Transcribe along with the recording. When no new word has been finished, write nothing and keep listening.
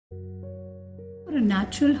For a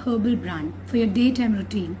natural herbal brand for your daytime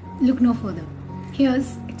routine, look no further.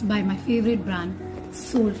 It's by my favorite brand,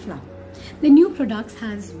 Soulflower. The new products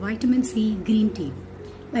has vitamin C green tea.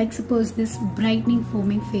 Like suppose this brightening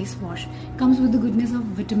foaming face wash comes with the goodness of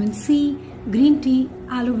vitamin C, green tea,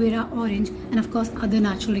 aloe vera, orange, and of course other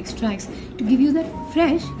natural extracts to give you that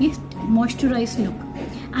fresh yet moisturized look.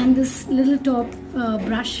 And this little top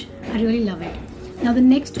brush, I really love it. Now the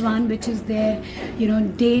next one, which is their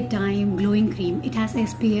daytime glowing cream, it has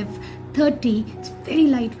SPF 30. It's very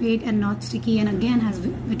lightweight and not sticky, and again has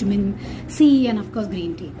vitamin C and of course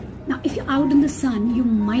green tea. Now if you're out in the sun, you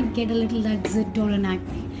might get a little that zit or an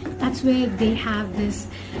acne. That's where they have this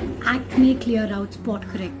acne clear out spot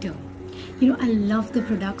corrector. I love the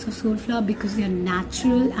products of Soulflower because they are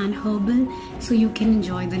natural and herbal, so you can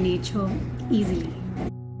enjoy the nature easily.